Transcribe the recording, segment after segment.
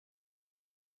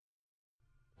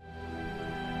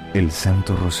El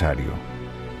Santo Rosario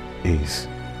es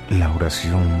la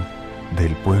oración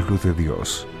del pueblo de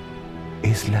Dios.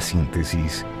 Es la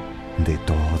síntesis de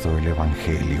todo el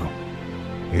Evangelio.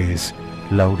 Es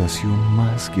la oración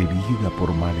más querida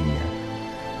por María.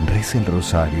 Reza el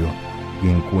rosario y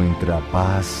encuentra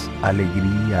paz,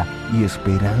 alegría y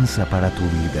esperanza para tu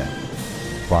vida.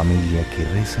 Familia que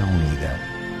reza unida,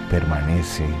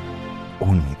 permanece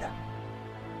unida.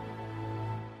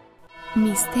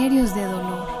 Misterios de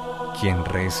dolor. Quien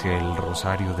rece el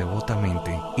rosario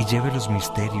devotamente y lleve los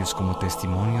misterios como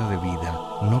testimonio de vida,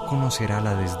 no conocerá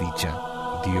la desdicha.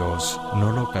 Dios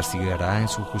no lo castigará en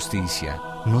su justicia,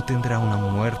 no tendrá una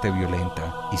muerte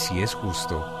violenta, y si es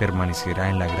justo, permanecerá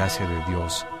en la gracia de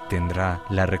Dios, tendrá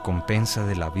la recompensa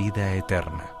de la vida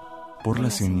eterna. Por la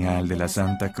señal de la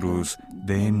Santa Cruz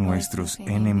de nuestros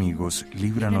enemigos,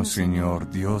 líbranos, Señor,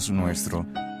 Dios nuestro.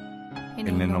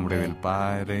 En el nombre del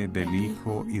Padre, del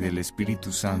Hijo y del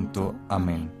Espíritu Santo.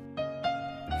 Amén.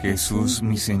 Jesús,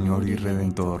 mi Señor y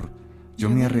Redentor, yo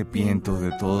me arrepiento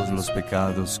de todos los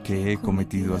pecados que he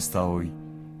cometido hasta hoy,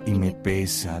 y me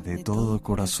pesa de todo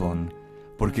corazón,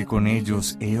 porque con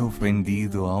ellos he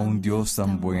ofendido a un Dios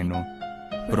tan bueno.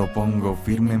 Propongo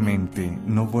firmemente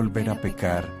no volver a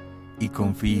pecar, y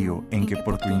confío en que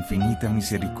por tu infinita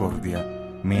misericordia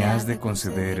me has de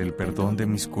conceder el perdón de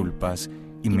mis culpas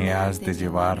y me has de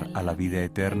llevar a la vida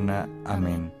eterna.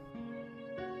 Amén.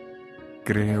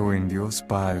 Creo en Dios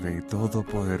Padre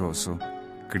Todopoderoso,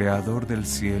 Creador del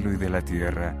cielo y de la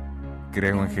tierra.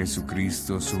 Creo en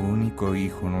Jesucristo, su único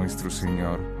Hijo, nuestro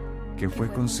Señor, que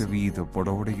fue concebido por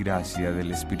obra y gracia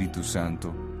del Espíritu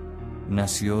Santo.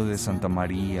 Nació de Santa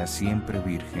María, siempre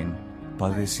virgen,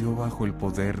 padeció bajo el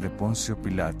poder de Poncio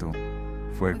Pilato,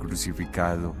 fue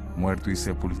crucificado, muerto y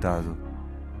sepultado,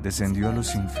 descendió a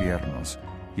los infiernos,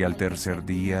 y al tercer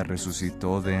día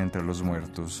resucitó de entre los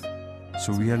muertos.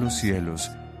 Subió a los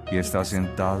cielos y está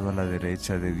sentado a la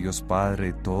derecha de Dios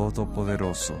Padre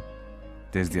Todopoderoso.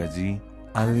 Desde allí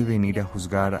ha de venir a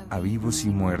juzgar a vivos y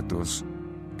muertos.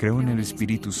 Creo en el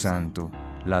Espíritu Santo,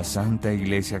 la Santa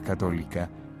Iglesia Católica,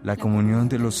 la comunión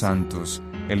de los santos,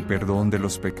 el perdón de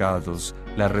los pecados,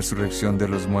 la resurrección de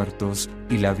los muertos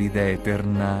y la vida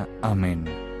eterna. Amén.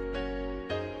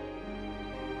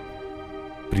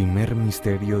 Primer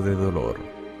misterio de dolor.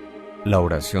 La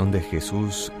oración de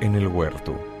Jesús en el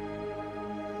huerto.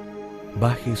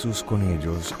 Va Jesús con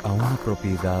ellos a una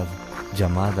propiedad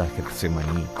llamada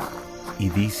Getsemaní y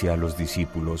dice a los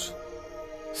discípulos: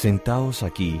 «Sentaos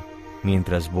aquí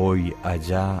mientras voy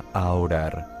allá a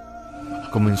orar».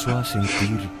 Comenzó a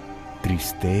sentir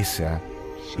tristeza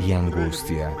y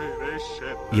angustia,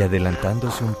 y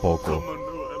adelantándose un poco,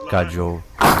 cayó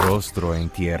rostro en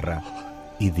tierra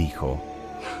y dijo: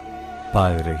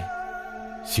 «Padre,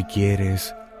 si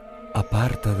quieres,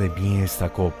 aparta de mí esta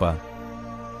copa,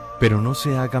 pero no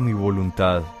se haga mi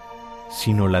voluntad,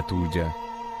 sino la tuya».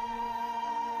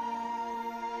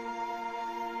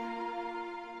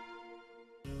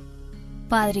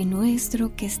 Padre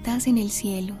nuestro que estás en el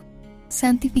cielo,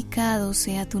 santificado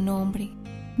sea tu nombre.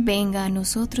 Venga a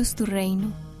nosotros tu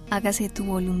reino, hágase tu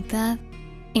voluntad,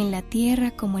 en la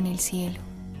tierra como en el cielo.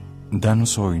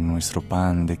 Danos hoy nuestro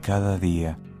pan de cada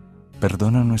día.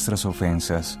 Perdona nuestras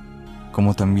ofensas,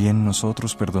 como también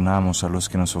nosotros perdonamos a los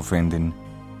que nos ofenden.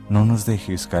 No nos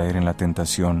dejes caer en la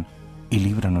tentación, y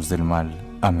líbranos del mal.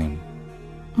 Amén.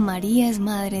 María es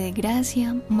Madre de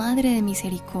Gracia, Madre de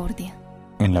Misericordia.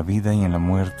 En la vida y en la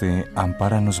muerte,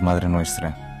 ampáranos, Madre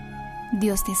nuestra.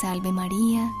 Dios te salve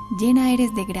María, llena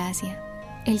eres de gracia.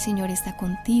 El Señor está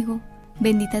contigo,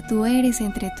 bendita tú eres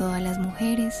entre todas las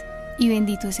mujeres, y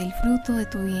bendito es el fruto de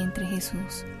tu vientre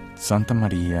Jesús. Santa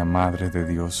María, Madre de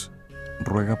Dios,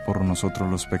 ruega por nosotros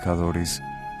los pecadores,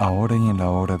 ahora y en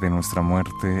la hora de nuestra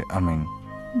muerte. Amén.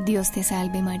 Dios te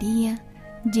salve María,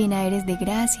 llena eres de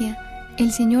gracia,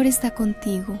 el Señor está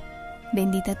contigo,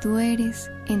 bendita tú eres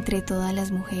entre todas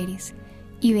las mujeres,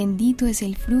 y bendito es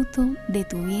el fruto de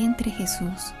tu vientre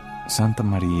Jesús. Santa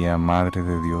María, Madre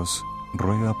de Dios,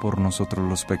 ruega por nosotros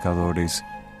los pecadores,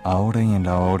 ahora y en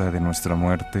la hora de nuestra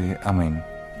muerte. Amén.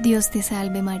 Dios te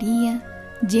salve María,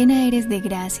 llena eres de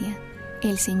gracia,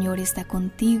 el Señor está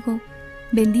contigo,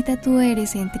 bendita tú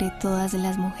eres entre todas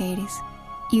las mujeres,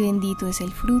 y bendito es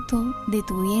el fruto de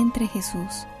tu vientre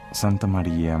Jesús. Santa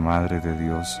María, Madre de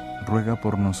Dios, ruega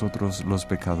por nosotros los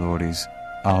pecadores,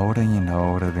 ahora y en la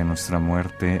hora de nuestra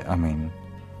muerte. Amén.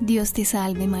 Dios te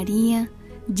salve María,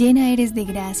 llena eres de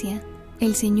gracia,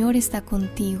 el Señor está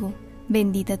contigo,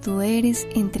 bendita tú eres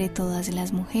entre todas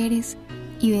las mujeres,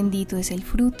 y bendito es el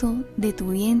fruto de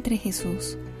tu vientre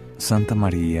Jesús. Santa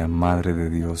María, Madre de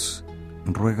Dios,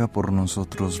 ruega por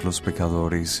nosotros los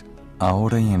pecadores,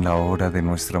 ahora y en la hora de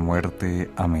nuestra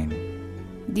muerte. Amén.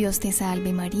 Dios te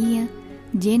salve María,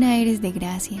 llena eres de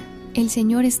gracia, el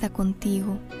Señor está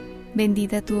contigo.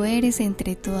 Bendita tú eres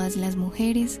entre todas las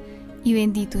mujeres, y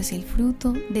bendito es el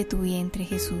fruto de tu vientre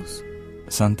Jesús.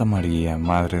 Santa María,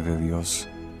 Madre de Dios,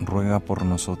 ruega por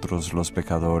nosotros los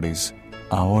pecadores,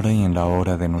 ahora y en la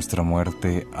hora de nuestra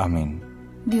muerte. Amén.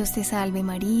 Dios te salve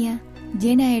María,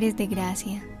 llena eres de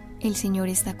gracia, el Señor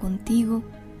está contigo.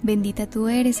 Bendita tú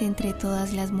eres entre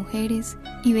todas las mujeres,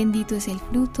 y bendito es el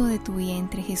fruto de tu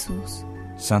vientre Jesús.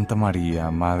 Santa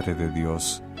María, Madre de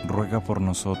Dios, ruega por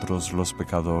nosotros los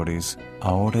pecadores,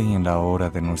 ahora y en la hora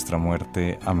de nuestra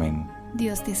muerte. Amén.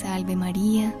 Dios te salve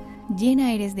María,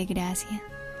 llena eres de gracia,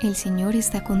 el Señor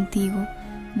está contigo.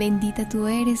 Bendita tú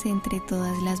eres entre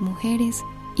todas las mujeres,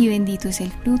 y bendito es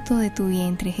el fruto de tu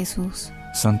vientre Jesús.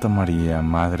 Santa María,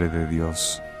 Madre de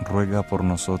Dios, ruega por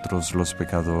nosotros los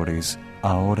pecadores,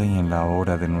 ahora y en la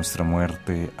hora de nuestra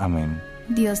muerte. Amén.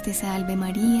 Dios te salve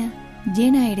María,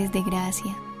 llena eres de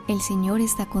gracia, el Señor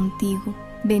está contigo.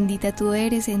 Bendita tú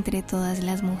eres entre todas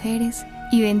las mujeres,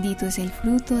 y bendito es el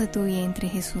fruto de tu vientre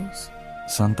Jesús.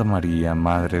 Santa María,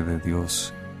 Madre de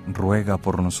Dios, ruega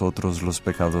por nosotros los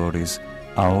pecadores,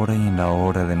 ahora y en la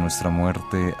hora de nuestra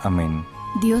muerte. Amén.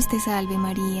 Dios te salve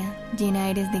María, llena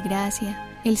eres de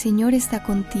gracia, el Señor está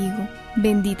contigo.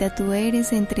 Bendita tú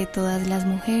eres entre todas las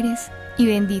mujeres, y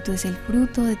bendito es el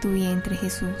fruto de tu vientre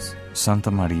Jesús.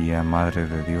 Santa María, Madre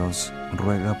de Dios,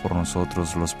 ruega por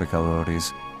nosotros los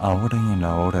pecadores, ahora y en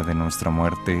la hora de nuestra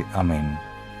muerte. Amén.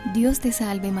 Dios te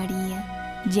salve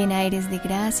María, llena eres de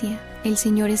gracia, el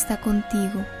Señor está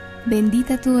contigo.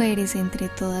 Bendita tú eres entre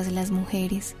todas las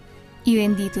mujeres, y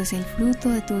bendito es el fruto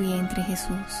de tu vientre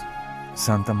Jesús.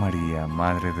 Santa María,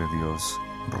 Madre de Dios,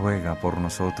 ruega por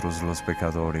nosotros los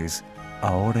pecadores,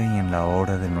 ahora y en la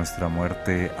hora de nuestra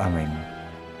muerte. Amén.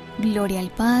 Gloria al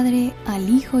Padre, al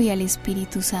Hijo y al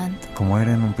Espíritu Santo. Como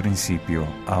era en un principio,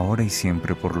 ahora y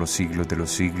siempre por los siglos de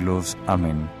los siglos.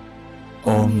 Amén.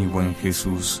 Oh mi buen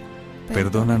Jesús,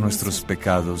 perdona nuestros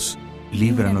pecados,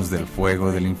 líbranos del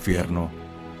fuego del infierno,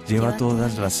 lleva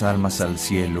todas las almas al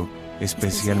cielo,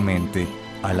 especialmente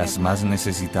a las más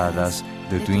necesitadas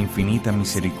de tu infinita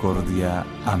misericordia.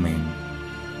 Amén.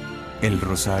 El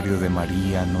rosario de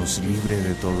María nos libre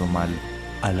de todo mal.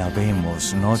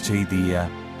 Alabemos noche y día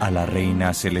a la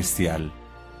Reina Celestial.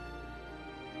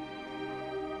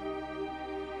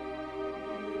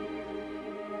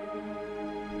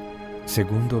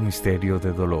 Segundo misterio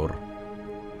de dolor.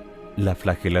 La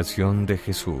flagelación de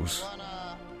Jesús.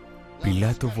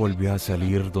 Pilato volvió a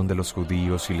salir donde los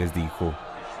judíos y les dijo: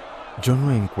 Yo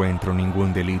no encuentro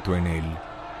ningún delito en él.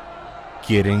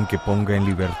 ¿Quieren que ponga en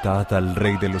libertad al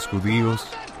rey de los judíos?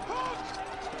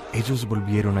 Ellos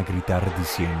volvieron a gritar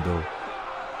diciendo: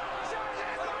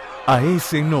 ¡A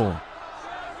ese no!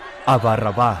 ¡A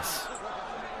Barrabás!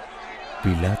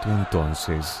 Pilato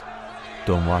entonces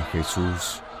tomó a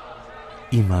Jesús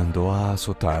y mandó a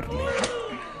azotarle.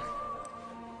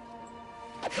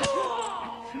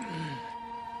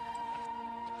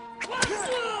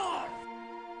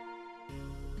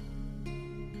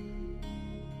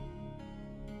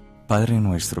 Padre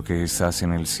nuestro que estás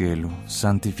en el cielo,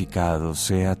 santificado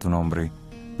sea tu nombre.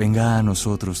 Venga a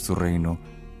nosotros tu reino,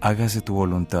 hágase tu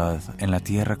voluntad en la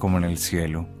tierra como en el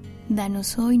cielo.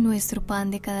 Danos hoy nuestro pan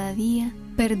de cada día,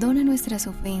 perdona nuestras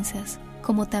ofensas,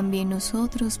 como también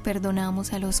nosotros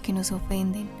perdonamos a los que nos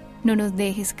ofenden. No nos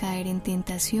dejes caer en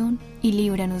tentación, y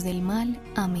líbranos del mal.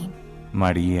 Amén.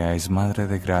 María es Madre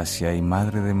de Gracia y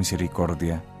Madre de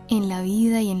Misericordia. En la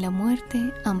vida y en la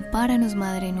muerte, ampáranos,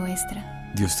 Madre nuestra.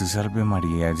 Dios te salve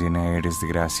María, llena eres de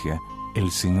gracia,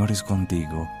 el Señor es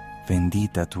contigo.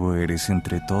 Bendita tú eres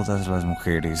entre todas las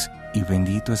mujeres, y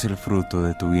bendito es el fruto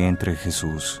de tu vientre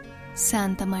Jesús.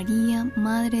 Santa María,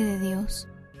 Madre de Dios,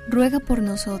 ruega por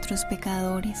nosotros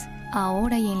pecadores,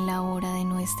 ahora y en la hora de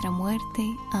nuestra muerte.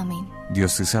 Amén.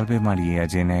 Dios te salve María,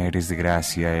 llena eres de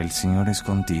gracia, el Señor es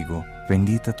contigo.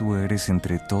 Bendita tú eres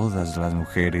entre todas las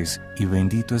mujeres, y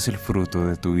bendito es el fruto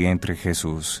de tu vientre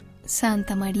Jesús.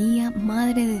 Santa María,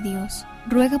 Madre de Dios,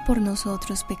 ruega por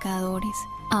nosotros pecadores,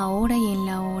 ahora y en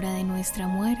la hora de nuestra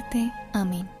muerte.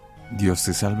 Amén. Dios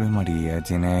te salve María,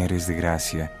 llena eres de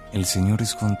gracia, el Señor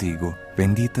es contigo.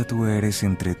 Bendita tú eres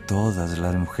entre todas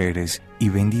las mujeres, y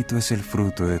bendito es el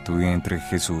fruto de tu vientre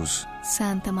Jesús.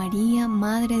 Santa María,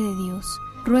 Madre de Dios,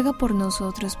 ruega por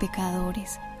nosotros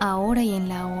pecadores, ahora y en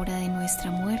la hora de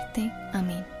nuestra muerte.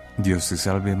 Amén. Dios te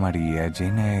salve María,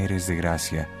 llena eres de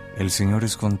gracia, el Señor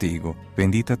es contigo.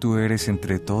 Bendita tú eres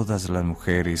entre todas las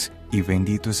mujeres, y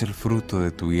bendito es el fruto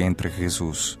de tu vientre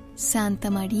Jesús. Santa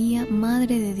María,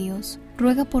 Madre de Dios,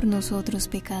 ruega por nosotros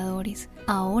pecadores,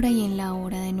 ahora y en la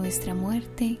hora de nuestra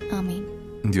muerte. Amén.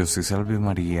 Dios te salve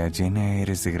María, llena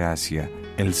eres de gracia,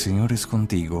 el Señor es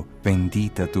contigo,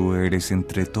 bendita tú eres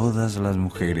entre todas las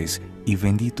mujeres, y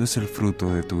bendito es el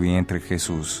fruto de tu vientre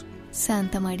Jesús.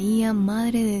 Santa María,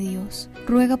 Madre de Dios,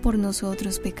 ruega por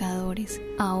nosotros pecadores,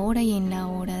 ahora y en la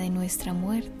hora de nuestra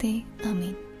muerte.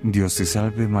 Amén. Dios te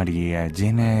salve María,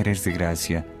 llena eres de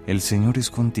gracia, el Señor es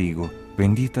contigo,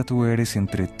 bendita tú eres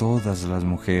entre todas las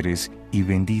mujeres, y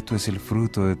bendito es el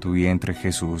fruto de tu vientre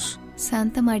Jesús.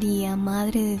 Santa María,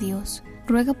 Madre de Dios,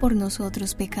 ruega por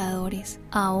nosotros pecadores,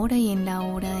 ahora y en la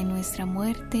hora de nuestra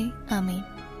muerte. Amén.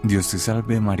 Dios te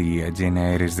salve María, llena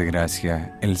eres de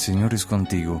gracia, el Señor es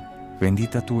contigo,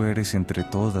 bendita tú eres entre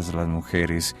todas las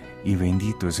mujeres, y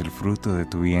bendito es el fruto de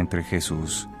tu vientre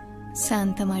Jesús.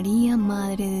 Santa María,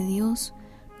 Madre de Dios,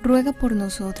 ruega por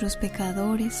nosotros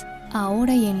pecadores,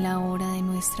 ahora y en la hora de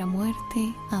nuestra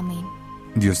muerte. Amén.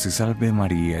 Dios te salve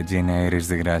María, llena eres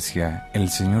de gracia, el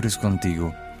Señor es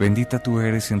contigo, bendita tú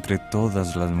eres entre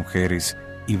todas las mujeres,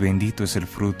 y bendito es el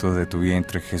fruto de tu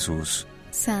vientre Jesús.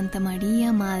 Santa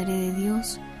María, Madre de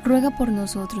Dios, ruega por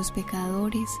nosotros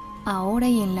pecadores, ahora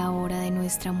y en la hora de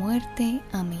nuestra muerte.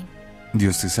 Amén.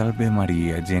 Dios te salve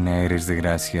María, llena eres de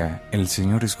gracia, el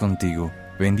Señor es contigo,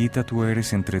 bendita tú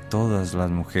eres entre todas las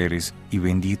mujeres, y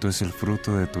bendito es el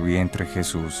fruto de tu vientre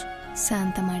Jesús.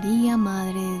 Santa María,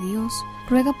 Madre de Dios,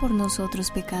 ruega por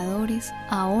nosotros pecadores,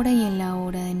 ahora y en la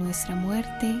hora de nuestra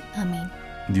muerte. Amén.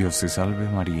 Dios te salve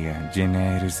María,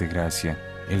 llena eres de gracia,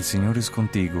 el Señor es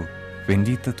contigo,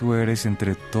 bendita tú eres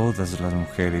entre todas las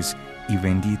mujeres, y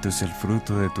bendito es el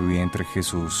fruto de tu vientre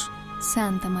Jesús.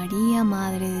 Santa María,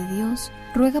 Madre de Dios,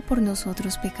 ruega por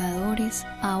nosotros pecadores,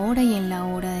 ahora y en la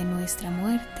hora de nuestra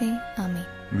muerte. Amén.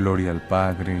 Gloria al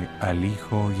Padre, al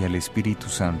Hijo y al Espíritu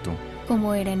Santo,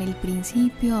 como era en el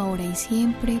principio, ahora y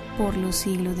siempre, por los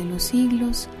siglos de los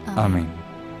siglos. Amén.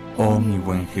 Oh mi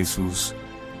buen Jesús,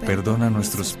 perdona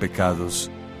nuestros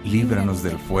pecados, líbranos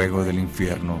del fuego del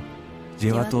infierno,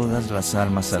 lleva todas las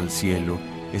almas al cielo,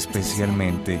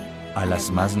 especialmente a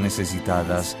las más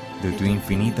necesitadas de tu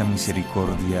infinita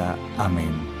misericordia.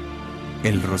 Amén.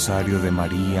 El rosario de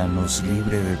María nos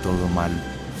libre de todo mal.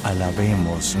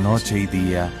 Alabemos noche y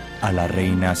día a la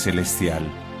Reina Celestial.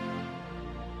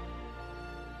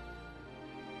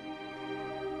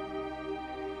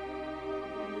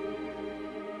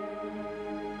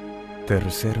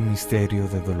 Tercer misterio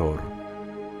de dolor: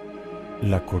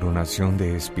 la coronación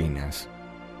de espinas.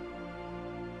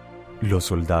 Los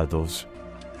soldados,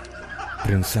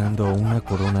 trenzando una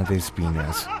corona de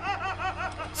espinas,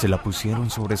 se la pusieron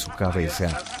sobre su cabeza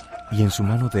y en su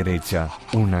mano derecha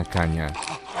una caña,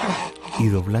 y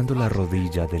doblando la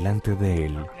rodilla delante de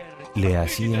él, le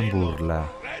hacían burla,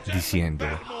 diciendo: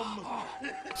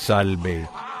 «Salve,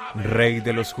 Rey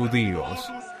de los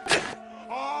judíos».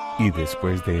 Y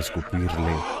después de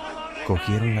escupirle,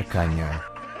 cogieron la caña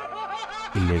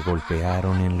y le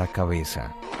golpearon en la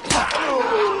cabeza.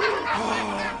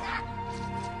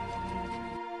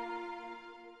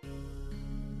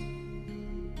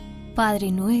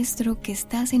 Padre nuestro que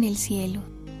estás en el cielo,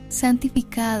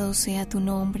 santificado sea tu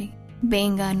nombre.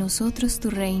 Venga a nosotros tu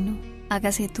reino,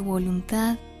 hágase tu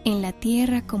voluntad en la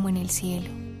tierra como en el cielo.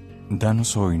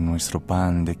 Danos hoy nuestro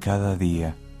pan de cada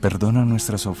día, perdona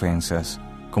nuestras ofensas,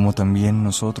 como también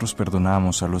nosotros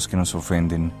perdonamos a los que nos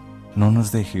ofenden. No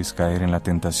nos dejes caer en la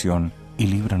tentación, y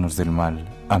líbranos del mal.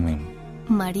 Amén.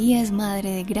 María es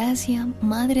Madre de Gracia,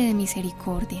 Madre de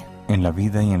Misericordia. En la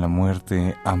vida y en la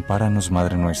muerte, ampáranos,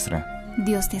 Madre nuestra.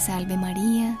 Dios te salve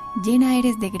María, llena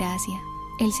eres de gracia,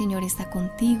 el Señor está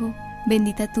contigo,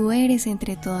 bendita tú eres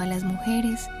entre todas las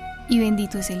mujeres, y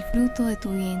bendito es el fruto de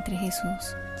tu vientre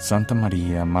Jesús. Santa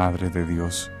María, Madre de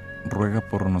Dios, ruega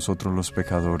por nosotros los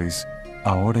pecadores,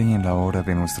 ahora y en la hora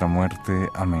de nuestra muerte.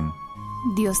 Amén.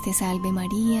 Dios te salve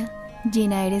María,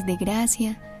 llena eres de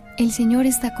gracia, el Señor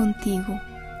está contigo,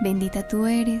 bendita tú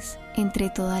eres entre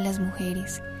todas las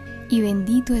mujeres, y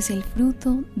bendito es el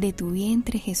fruto de tu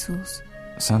vientre Jesús.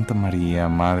 Santa María,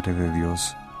 Madre de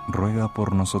Dios, ruega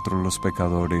por nosotros los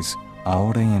pecadores,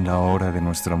 ahora y en la hora de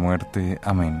nuestra muerte.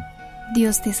 Amén.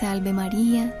 Dios te salve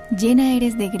María, llena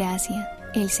eres de gracia,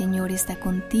 el Señor está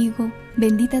contigo,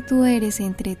 bendita tú eres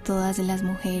entre todas las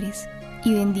mujeres,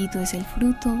 y bendito es el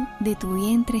fruto de tu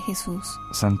vientre Jesús.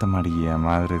 Santa María,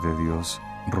 Madre de Dios,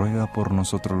 ruega por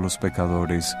nosotros los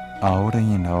pecadores, ahora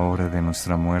y en la hora de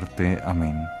nuestra muerte.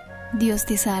 Amén. Dios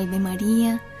te salve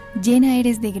María, llena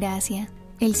eres de gracia,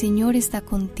 el Señor está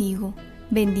contigo,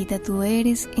 bendita tú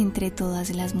eres entre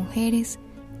todas las mujeres,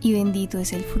 y bendito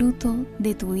es el fruto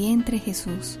de tu vientre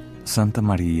Jesús. Santa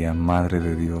María, Madre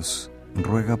de Dios,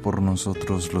 ruega por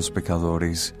nosotros los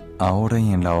pecadores, ahora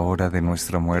y en la hora de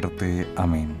nuestra muerte.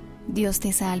 Amén. Dios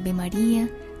te salve María,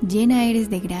 llena eres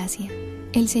de gracia,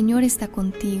 el Señor está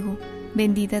contigo,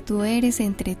 bendita tú eres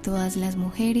entre todas las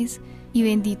mujeres, y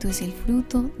bendito es el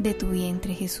fruto de tu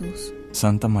vientre Jesús.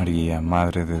 Santa María,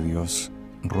 Madre de Dios,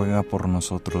 ruega por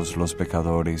nosotros los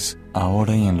pecadores,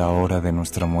 ahora y en la hora de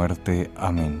nuestra muerte.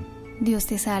 Amén. Dios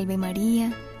te salve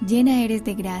María, llena eres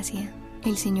de gracia,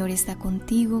 el Señor está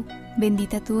contigo,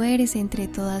 bendita tú eres entre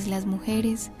todas las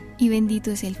mujeres, y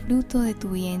bendito es el fruto de tu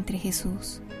vientre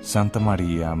Jesús. Santa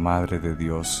María, Madre de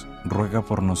Dios, ruega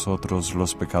por nosotros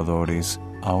los pecadores,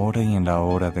 ahora y en la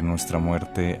hora de nuestra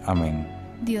muerte. Amén.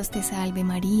 Dios te salve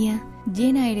María,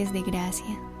 llena eres de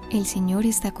gracia, el Señor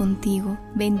está contigo,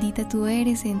 bendita tú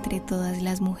eres entre todas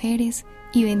las mujeres,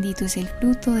 y bendito es el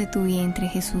fruto de tu vientre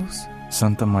Jesús.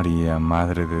 Santa María,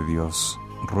 Madre de Dios,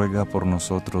 ruega por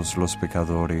nosotros los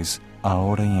pecadores,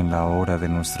 ahora y en la hora de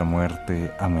nuestra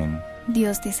muerte. Amén.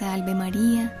 Dios te salve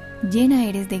María, llena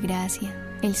eres de gracia,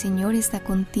 el Señor está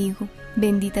contigo,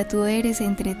 bendita tú eres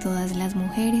entre todas las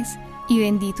mujeres, y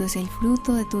bendito es el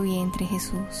fruto de tu vientre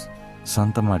Jesús.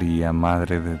 Santa María,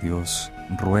 Madre de Dios,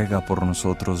 ruega por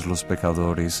nosotros los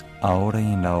pecadores, ahora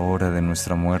y en la hora de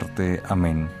nuestra muerte.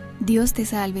 Amén. Dios te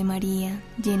salve María,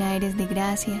 llena eres de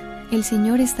gracia, el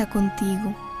Señor está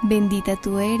contigo, bendita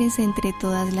tú eres entre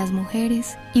todas las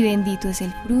mujeres, y bendito es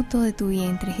el fruto de tu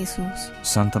vientre Jesús.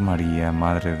 Santa María,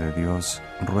 Madre de Dios,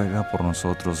 ruega por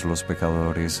nosotros los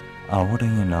pecadores, ahora y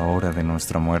en la hora de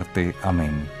nuestra muerte.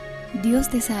 Amén. Dios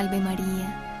te salve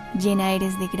María, llena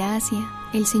eres de gracia,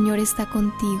 el Señor está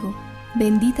contigo,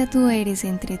 bendita tú eres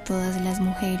entre todas las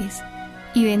mujeres,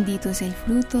 y bendito es el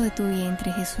fruto de tu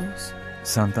vientre Jesús.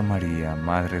 Santa María,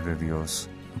 Madre de Dios,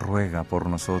 ruega por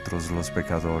nosotros los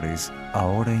pecadores,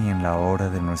 ahora y en la hora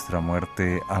de nuestra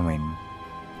muerte. Amén.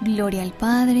 Gloria al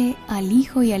Padre, al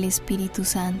Hijo y al Espíritu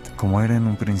Santo. Como era en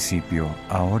un principio,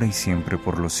 ahora y siempre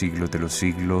por los siglos de los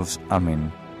siglos.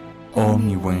 Amén. Oh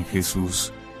mi buen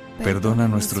Jesús, perdona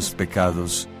nuestros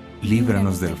pecados,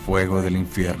 líbranos del fuego del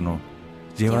infierno,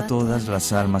 lleva todas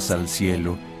las almas al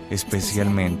cielo,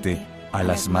 especialmente a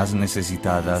las más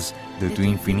necesitadas de tu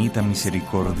infinita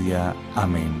misericordia.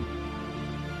 Amén.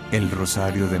 El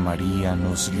rosario de María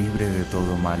nos libre de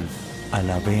todo mal.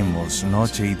 Alabemos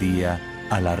noche y día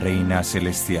a la Reina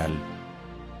Celestial.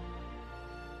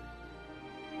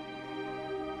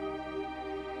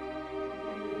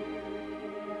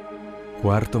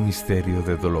 Cuarto misterio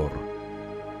de dolor.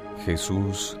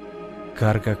 Jesús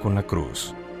carga con la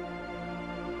cruz.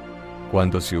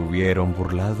 Cuando se hubieron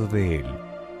burlado de él,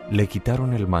 le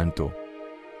quitaron el manto,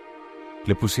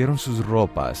 le pusieron sus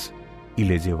ropas y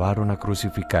le llevaron a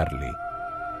crucificarle.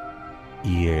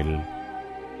 Y él,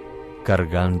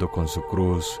 cargando con su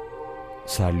cruz,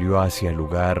 salió hacia el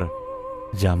lugar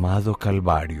llamado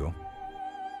Calvario.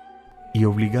 Y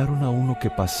obligaron a uno que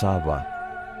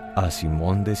pasaba, a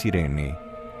Simón de Cirene,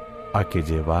 a que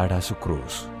llevara su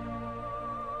cruz.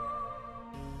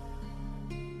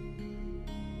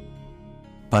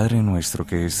 Padre nuestro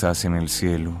que estás en el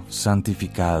cielo,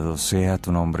 santificado sea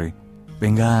tu nombre.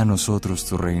 Venga a nosotros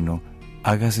tu reino,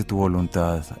 hágase tu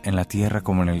voluntad en la tierra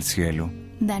como en el cielo.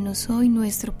 Danos hoy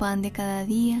nuestro pan de cada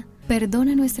día,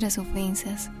 perdona nuestras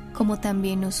ofensas, como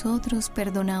también nosotros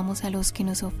perdonamos a los que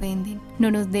nos ofenden. No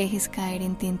nos dejes caer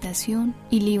en tentación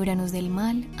y líbranos del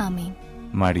mal. Amén.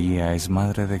 María es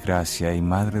Madre de Gracia y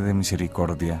Madre de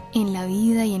Misericordia. En la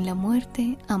vida y en la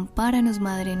muerte, ampáranos,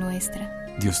 Madre nuestra.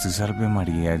 Dios te salve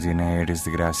María, llena eres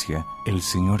de gracia, el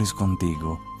Señor es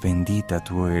contigo, bendita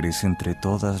tú eres entre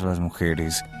todas las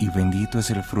mujeres, y bendito es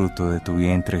el fruto de tu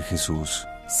vientre Jesús.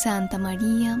 Santa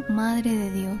María, Madre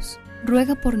de Dios,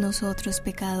 ruega por nosotros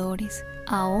pecadores,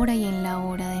 ahora y en la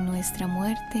hora de nuestra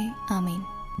muerte. Amén.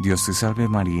 Dios te salve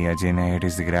María, llena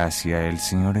eres de gracia, el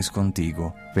Señor es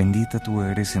contigo, bendita tú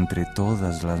eres entre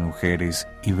todas las mujeres,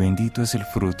 y bendito es el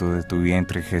fruto de tu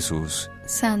vientre Jesús.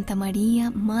 Santa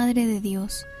María, Madre de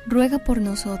Dios, ruega por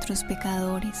nosotros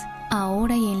pecadores,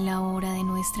 ahora y en la hora de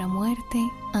nuestra muerte.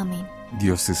 Amén.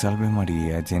 Dios te salve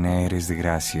María, llena eres de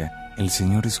gracia, el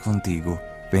Señor es contigo,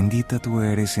 bendita tú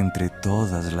eres entre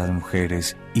todas las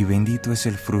mujeres, y bendito es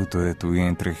el fruto de tu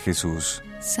vientre Jesús.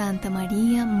 Santa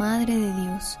María, Madre de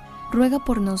Dios, ruega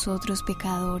por nosotros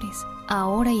pecadores,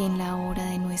 ahora y en la hora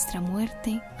de nuestra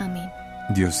muerte. Amén.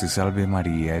 Dios te salve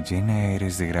María, llena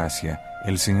eres de gracia,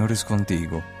 el Señor es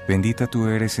contigo, bendita tú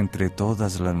eres entre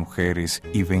todas las mujeres,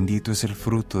 y bendito es el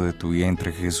fruto de tu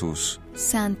vientre Jesús.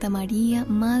 Santa María,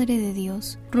 Madre de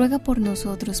Dios, ruega por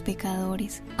nosotros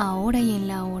pecadores, ahora y en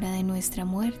la hora de nuestra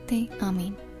muerte.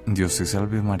 Amén. Dios te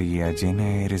salve María, llena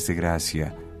eres de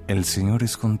gracia, el Señor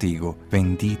es contigo,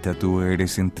 bendita tú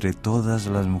eres entre todas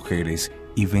las mujeres,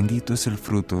 y bendito es el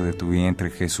fruto de tu vientre,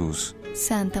 Jesús.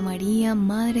 Santa María,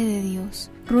 Madre de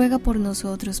Dios, ruega por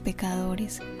nosotros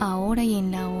pecadores, ahora y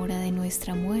en la hora de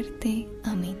nuestra muerte.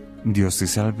 Amén. Dios te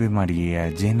salve María,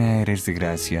 llena eres de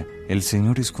gracia, el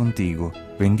Señor es contigo,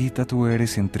 bendita tú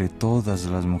eres entre todas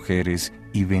las mujeres,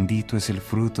 y bendito es el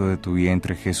fruto de tu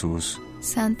vientre, Jesús.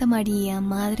 Santa María,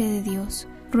 Madre de Dios,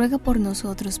 ruega por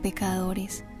nosotros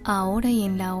pecadores, ahora y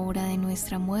en la hora de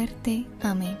nuestra muerte.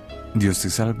 Amén. Dios te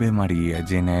salve María,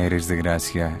 llena eres de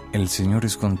gracia, el Señor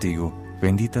es contigo,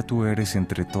 bendita tú eres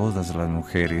entre todas las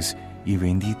mujeres, y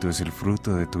bendito es el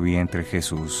fruto de tu vientre,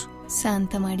 Jesús.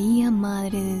 Santa María,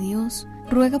 Madre de Dios,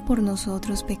 ruega por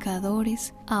nosotros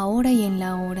pecadores, ahora y en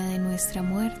la hora de nuestra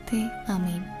muerte.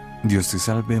 Amén. Dios te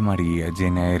salve María,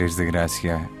 llena eres de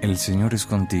gracia, el Señor es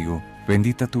contigo,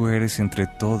 bendita tú eres entre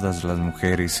todas las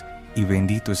mujeres, y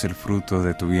bendito es el fruto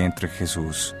de tu vientre,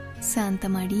 Jesús. Santa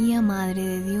María, Madre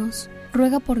de Dios,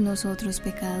 ruega por nosotros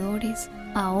pecadores,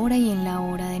 ahora y en la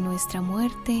hora de nuestra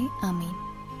muerte. Amén.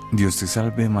 Dios te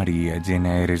salve María,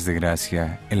 llena eres de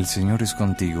gracia, el Señor es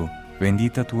contigo,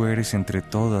 bendita tú eres entre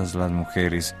todas las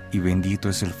mujeres, y bendito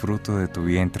es el fruto de tu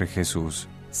vientre, Jesús.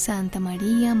 Santa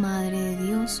María, Madre de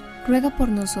Dios, ruega por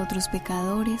nosotros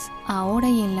pecadores, ahora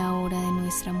y en la hora de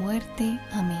nuestra muerte.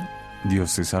 Amén.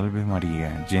 Dios te salve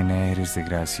María, llena eres de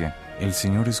gracia, el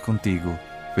Señor es contigo,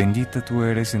 bendita tú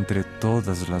eres entre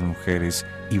todas las mujeres,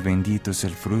 y bendito es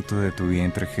el fruto de tu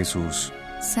vientre, Jesús.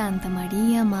 Santa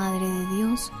María, Madre de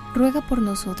Dios, ruega por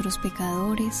nosotros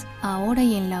pecadores, ahora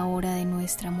y en la hora de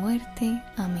nuestra muerte.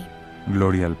 Amén.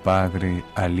 Gloria al Padre,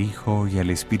 al Hijo y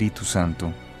al Espíritu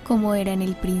Santo, como era en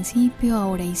el principio,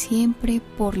 ahora y siempre,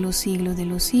 por los siglos de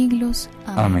los siglos.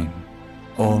 Amén.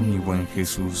 Oh mi buen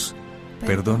Jesús,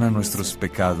 perdona nuestros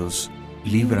pecados,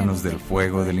 líbranos del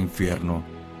fuego del infierno,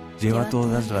 lleva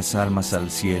todas las almas al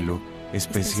cielo,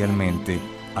 especialmente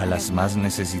a las más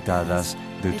necesitadas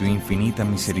de tu infinita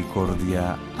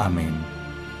misericordia. Amén.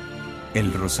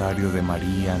 El rosario de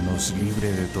María nos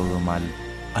libre de todo mal.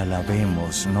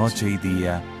 Alabemos noche y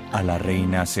día a la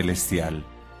Reina Celestial.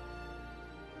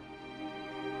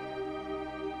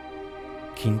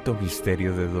 Quinto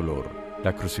misterio de dolor,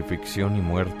 la crucifixión y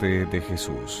muerte de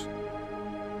Jesús.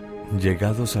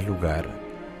 Llegados al lugar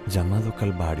llamado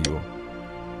Calvario,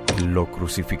 lo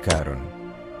crucificaron.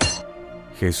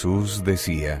 Jesús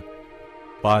decía: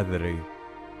 Padre,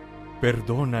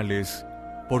 perdónales,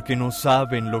 porque no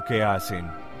saben lo que hacen.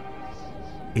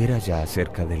 Era ya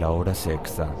cerca de la hora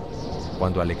sexta,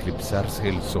 cuando al eclipsarse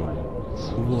el sol,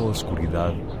 hubo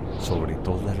oscuridad sobre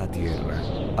toda la tierra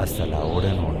hasta la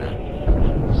hora nona.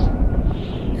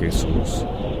 Jesús,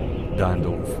 dando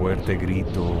un fuerte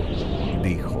grito,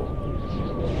 dijo: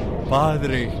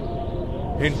 Padre,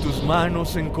 en tus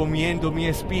manos encomiendo mi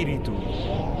espíritu.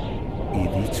 Y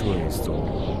dicho esto,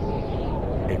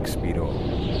 expiró.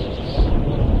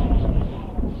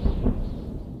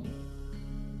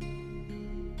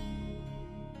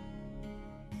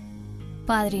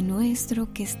 Padre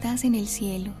nuestro que estás en el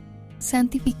cielo,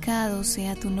 santificado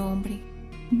sea tu nombre.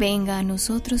 Venga a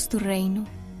nosotros tu reino,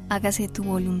 hágase tu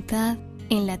voluntad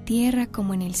en la tierra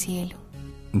como en el cielo.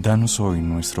 Danos hoy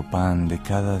nuestro pan de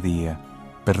cada día.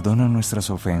 Perdona nuestras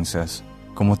ofensas,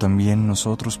 como también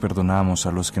nosotros perdonamos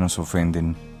a los que nos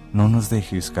ofenden. No nos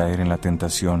dejes caer en la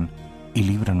tentación, y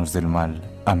líbranos del mal.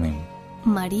 Amén.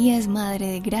 María es Madre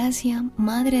de Gracia,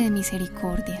 Madre de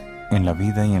Misericordia. En la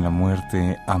vida y en la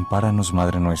muerte, ampáranos,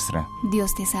 Madre nuestra.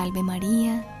 Dios te salve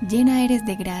María, llena eres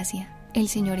de gracia. El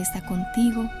Señor está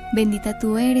contigo, bendita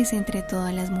tú eres entre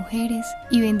todas las mujeres,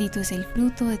 y bendito es el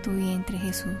fruto de tu vientre,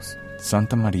 Jesús.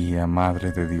 Santa María,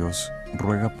 Madre de Dios,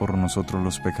 ruega por nosotros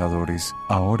los pecadores,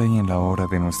 ahora y en la hora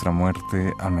de nuestra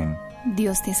muerte. Amén.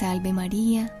 Dios te salve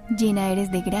María, llena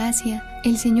eres de gracia,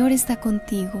 el Señor está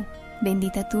contigo,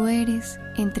 bendita tú eres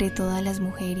entre todas las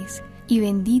mujeres, y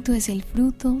bendito es el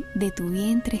fruto de tu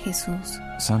vientre, Jesús.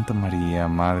 Santa María,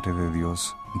 Madre de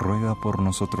Dios, ruega por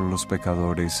nosotros los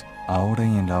pecadores, ahora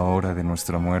y en la hora de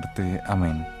nuestra muerte.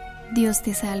 Amén. Dios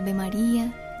te salve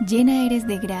María, llena eres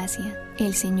de gracia,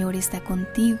 el Señor está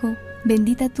contigo,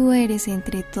 bendita tú eres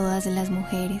entre todas las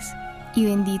mujeres, y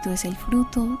bendito es el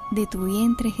fruto de tu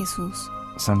vientre, Jesús.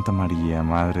 Santa María,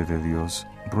 Madre de Dios,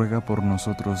 ruega por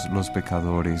nosotros los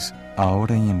pecadores,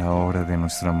 ahora y en la hora de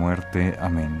nuestra muerte.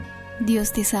 Amén.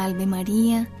 Dios te salve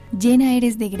María, llena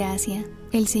eres de gracia,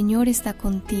 el Señor está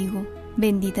contigo,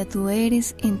 bendita tú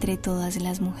eres entre todas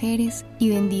las mujeres, y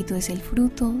bendito es el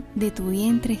fruto de tu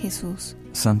vientre, Jesús.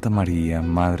 Santa María,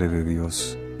 Madre de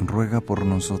Dios, ruega por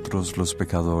nosotros los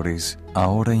pecadores,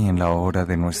 ahora y en la hora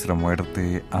de nuestra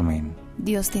muerte. Amén.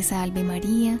 Dios te salve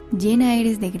María, llena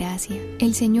eres de gracia,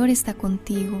 el Señor está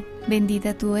contigo,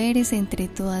 bendita tú eres entre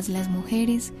todas las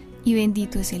mujeres, y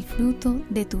bendito es el fruto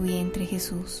de tu vientre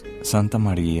Jesús. Santa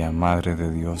María, Madre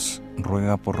de Dios,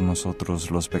 ruega por nosotros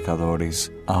los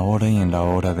pecadores, ahora y en la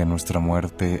hora de nuestra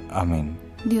muerte. Amén.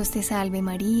 Dios te salve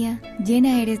María,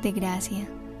 llena eres de gracia,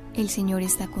 el Señor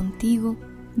está contigo,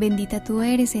 bendita tú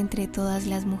eres entre todas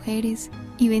las mujeres,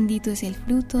 y bendito es el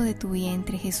fruto de tu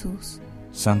vientre Jesús.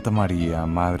 Santa María,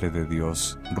 Madre de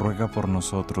Dios, ruega por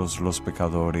nosotros los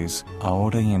pecadores,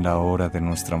 ahora y en la hora de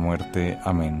nuestra muerte.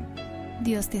 Amén.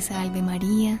 Dios te salve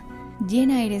María,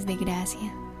 llena eres de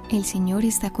gracia, el Señor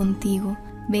está contigo,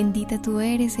 bendita tú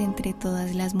eres entre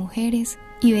todas las mujeres,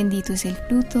 y bendito es el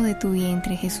fruto de tu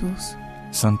vientre Jesús.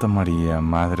 Santa María,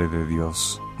 Madre de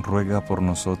Dios, ruega por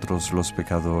nosotros los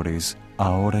pecadores,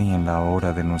 ahora y en la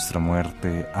hora de nuestra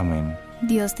muerte. Amén.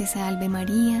 Dios te salve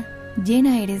María,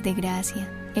 llena eres de gracia,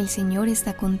 el Señor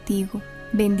está contigo,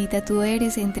 bendita tú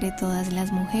eres entre todas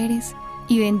las mujeres,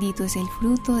 y bendito es el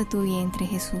fruto de tu vientre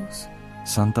Jesús.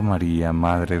 Santa María,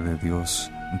 Madre de Dios,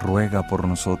 ruega por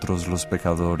nosotros los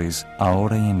pecadores,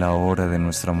 ahora y en la hora de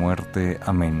nuestra muerte.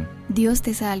 Amén. Dios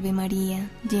te salve María,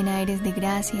 llena eres de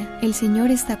gracia, el Señor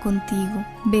está contigo,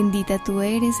 bendita tú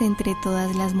eres entre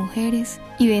todas las mujeres,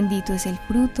 y bendito es el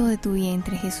fruto de tu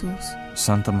vientre Jesús.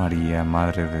 Santa María,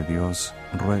 Madre de Dios,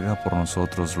 ruega por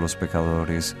nosotros los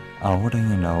pecadores, ahora y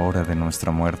en la hora de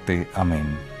nuestra muerte. Amén.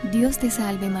 Dios te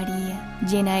salve María,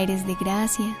 llena eres de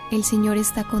gracia, el Señor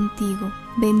está contigo,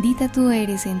 bendita tú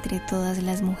eres entre todas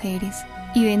las mujeres,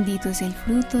 y bendito es el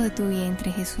fruto de tu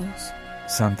vientre Jesús.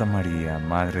 Santa María,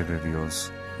 Madre de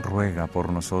Dios, ruega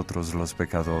por nosotros los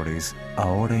pecadores,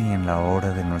 ahora y en la hora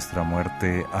de nuestra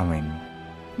muerte. Amén.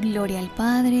 Gloria al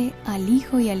Padre, al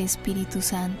Hijo y al Espíritu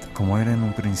Santo. Como era en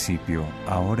un principio,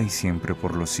 ahora y siempre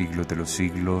por los siglos de los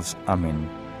siglos. Amén.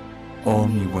 Oh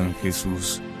mi buen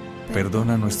Jesús,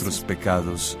 perdona nuestros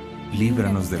pecados,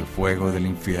 líbranos del fuego del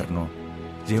infierno,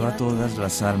 lleva todas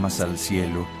las almas al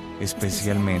cielo,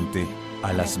 especialmente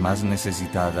a las más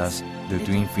necesitadas de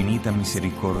tu infinita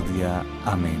misericordia.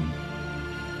 Amén.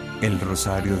 El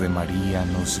rosario de María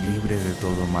nos libre de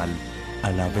todo mal.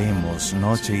 Alabemos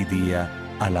noche y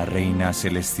día a la Reina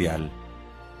Celestial.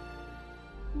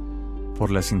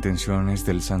 Por las intenciones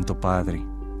del Santo Padre,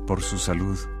 por su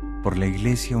salud, por la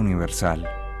Iglesia Universal,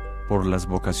 por las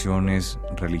vocaciones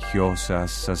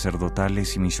religiosas,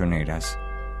 sacerdotales y misioneras,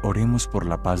 oremos por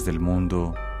la paz del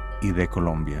mundo y de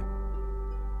Colombia.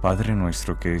 Padre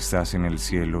nuestro que estás en el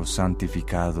cielo,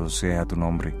 santificado sea tu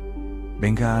nombre.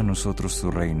 Venga a nosotros tu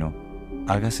reino,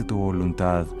 hágase tu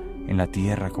voluntad en la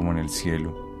tierra como en el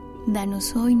cielo.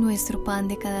 Danos hoy nuestro pan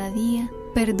de cada día,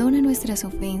 perdona nuestras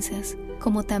ofensas,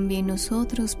 como también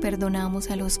nosotros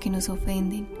perdonamos a los que nos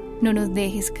ofenden. No nos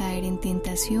dejes caer en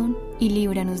tentación, y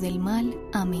líbranos del mal.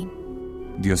 Amén.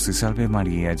 Dios te salve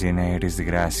María, llena eres de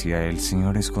gracia, el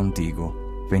Señor es contigo.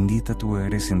 Bendita tú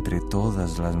eres entre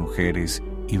todas las mujeres,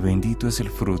 y bendito es el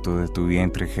fruto de tu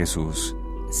vientre Jesús.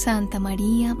 Santa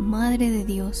María, Madre de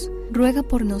Dios, ruega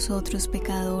por nosotros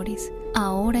pecadores,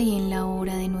 ahora y en la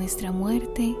hora de nuestra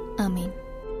muerte. Amén.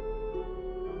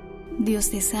 Dios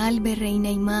te salve, Reina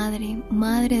y Madre,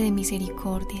 Madre de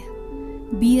misericordia,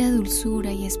 vida,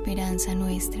 dulzura y esperanza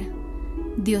nuestra.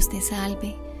 Dios te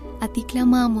salve, a ti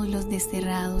clamamos los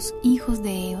desterrados hijos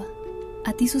de Eva,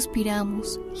 a ti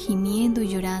suspiramos, gimiendo y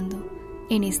llorando,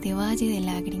 en este valle de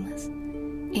lágrimas.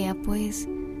 Ea pues,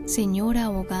 Señora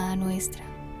abogada nuestra,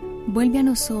 vuelve a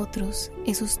nosotros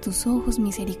esos tus ojos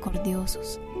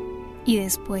misericordiosos, y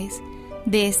después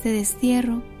de este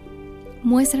destierro,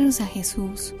 muéstranos a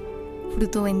Jesús,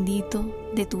 fruto bendito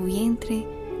de tu vientre,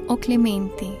 oh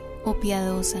clemente, oh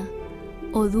piadosa,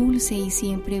 oh dulce y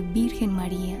siempre Virgen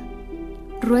María.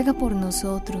 Ruega por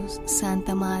nosotros,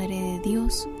 Santa Madre de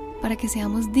Dios, para que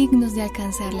seamos dignos de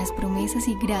alcanzar las promesas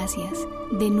y gracias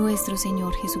de nuestro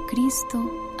Señor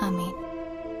Jesucristo. Amén.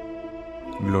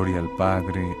 Gloria al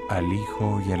Padre, al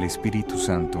Hijo y al Espíritu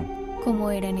Santo,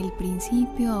 como era en el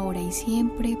principio, ahora y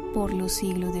siempre, por los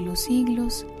siglos de los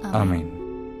siglos. Amén. Amén.